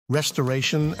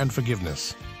restoration and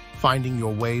forgiveness, finding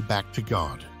your way back to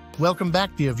God. Welcome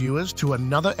back, dear viewers, to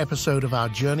another episode of our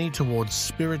journey towards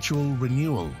spiritual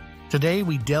renewal. Today,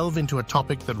 we delve into a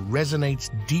topic that resonates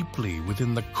deeply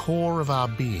within the core of our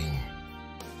being: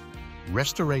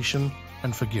 restoration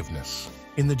and forgiveness.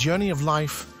 In the journey of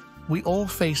life, we all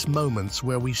face moments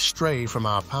where we stray from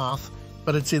our path,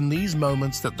 but it's in these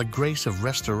moments that the grace of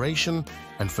restoration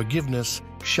and forgiveness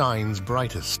shines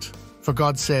brightest. For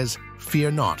God says,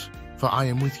 "Fear not, for I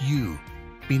am with you.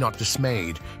 Be not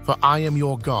dismayed, for I am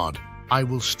your God. I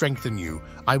will strengthen you.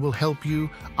 I will help you.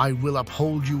 I will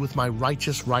uphold you with my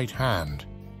righteous right hand."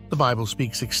 The Bible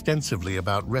speaks extensively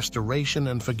about restoration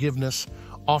and forgiveness,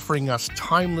 offering us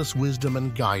timeless wisdom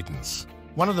and guidance.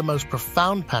 One of the most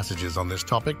profound passages on this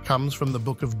topic comes from the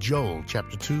book of Joel,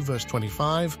 chapter 2, verse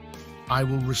 25. "I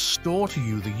will restore to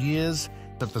you the years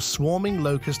that the swarming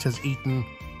locust has eaten,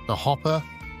 the hopper,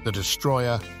 the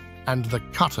destroyer, and the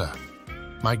cutter,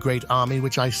 my great army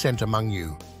which I sent among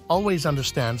you." Always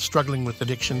understand, struggling with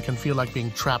addiction can feel like being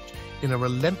trapped in a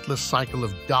relentless cycle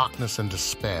of darkness and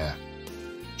despair.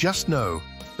 Just know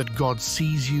that God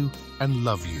sees you and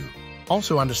loves you.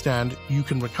 Also understand you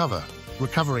can recover.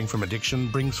 Recovering from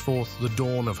addiction brings forth the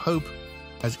dawn of hope,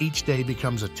 as each day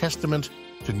becomes a testament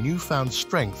to newfound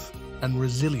strength and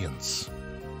resilience.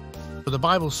 For the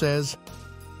Bible says,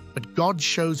 "But God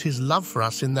shows his love for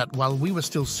us in that while we were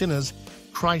still sinners,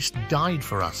 Christ died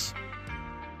for us."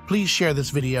 Please share this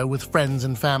video with friends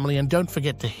and family, and don't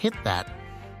forget to hit that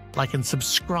like and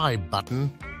subscribe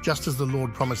button. Just as the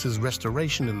Lord promises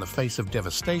restoration in the face of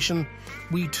devastation,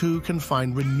 we too can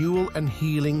find renewal and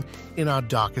healing in our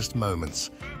darkest moments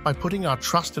by putting our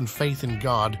trust and faith in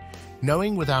God,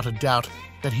 knowing without a doubt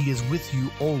that he is with you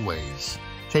always.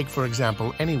 Take, for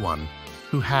example, anyone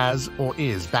who has or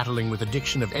is battling with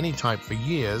addiction of any type for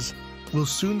years will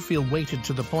soon feel weighted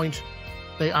to the point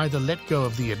they either let go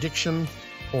of the addiction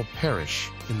or perish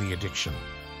in the addiction.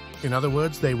 In other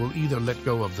words, they will either let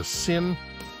go of the sin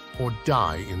or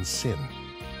die in sin.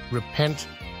 Repent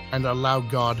and allow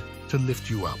God to lift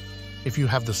you up. If you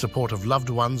have the support of loved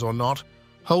ones or not,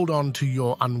 hold on to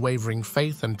your unwavering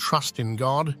faith and trust in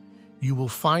God. You will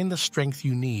find the strength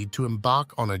you need to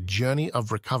embark on a journey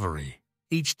of recovery.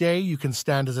 Each day you can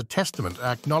stand as a testament,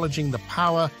 acknowledging the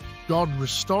power, God's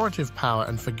restorative power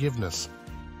and forgiveness.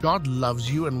 God loves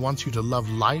you and wants you to love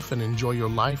life and enjoy your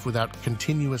life without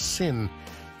continuous sin.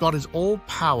 God is all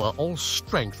power, all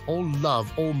strength, all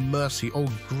love, all mercy, all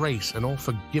grace, and all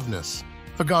forgiveness.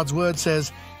 For God's word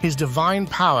says, his divine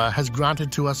power has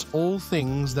granted to us all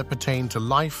things that pertain to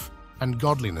life and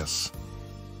godliness,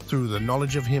 through the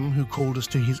knowledge of him who called us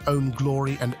to his own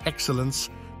glory and excellence,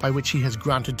 by which he has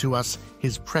granted to us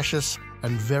his precious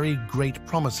and very great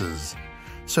promises,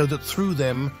 so that through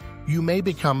them you may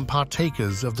become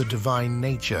partakers of the divine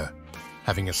nature,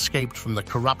 having escaped from the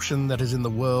corruption that is in the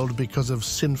world because of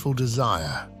sinful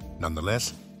desire.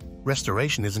 Nonetheless,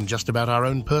 restoration isn't just about our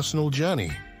own personal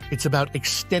journey. It's about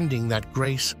extending that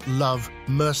grace, love,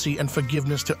 mercy, and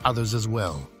forgiveness to others as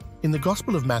well. In the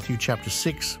Gospel of Matthew chapter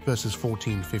 6, verses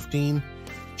 14-15,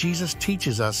 Jesus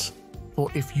teaches us, "For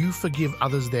if you forgive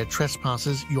others their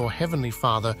trespasses, your heavenly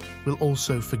Father will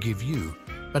also forgive you.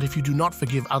 But if you do not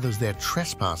forgive others their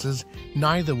trespasses,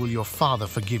 neither will your Father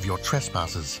forgive your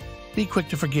trespasses." Be quick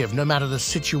to forgive, no matter the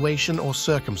situation or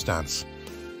circumstance.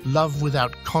 Love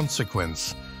without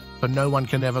consequence, for no one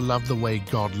can ever love the way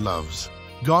God loves.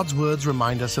 God's words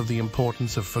remind us of the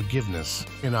importance of forgiveness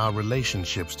in our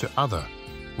relationships to others,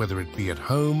 whether it be at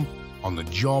home, on the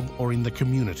job, or in the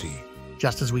community.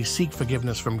 Just as we seek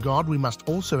forgiveness from God, we must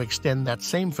also extend that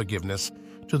same forgiveness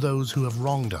to those who have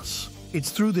wronged us. It's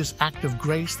through this act of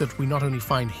grace that we not only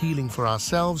find healing for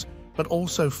ourselves, but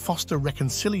also foster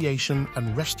reconciliation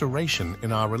and restoration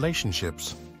in our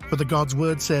relationships. For the God's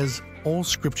word says, "All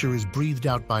scripture is breathed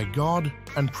out by God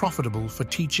and profitable for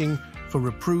teaching, for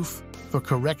reproof, for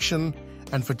correction,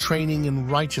 and for training in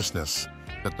righteousness,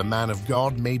 that the man of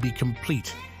God may be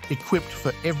complete, equipped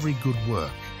for every good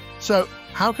work." So,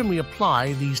 how can we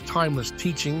apply these timeless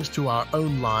teachings to our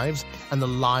own lives and the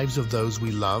lives of those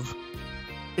we love?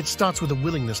 It starts with a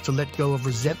willingness to let go of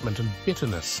resentment and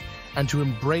bitterness, and to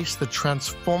embrace the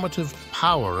transformative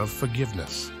power of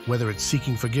forgiveness. Whether it's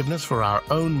seeking forgiveness for our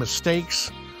own mistakes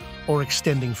or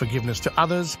extending forgiveness to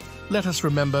others, let us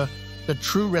remember that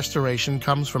true restoration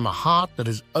comes from a heart that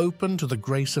is open to the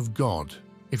grace of God.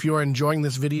 If you are enjoying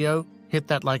this video, hit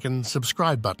that like and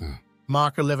subscribe button.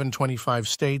 Mark 11:25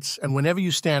 states, "And whenever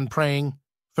you stand praying,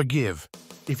 forgive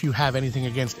if you have anything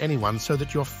against anyone, so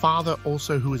that your Father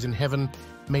also who is in heaven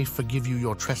may forgive you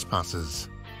your trespasses."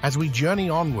 As we journey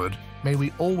onward, May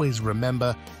we always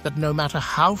remember that no matter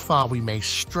how far we may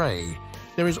stray,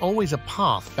 there is always a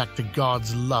path back to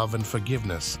God's love and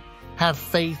forgiveness. Have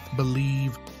faith,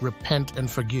 believe, repent, and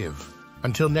forgive.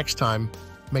 Until next time,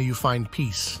 may you find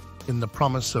peace in the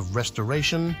promise of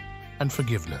restoration and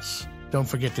forgiveness. Don't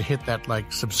forget to hit that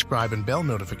like, subscribe, and bell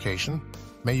notification.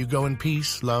 May you go in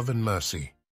peace, love, and mercy.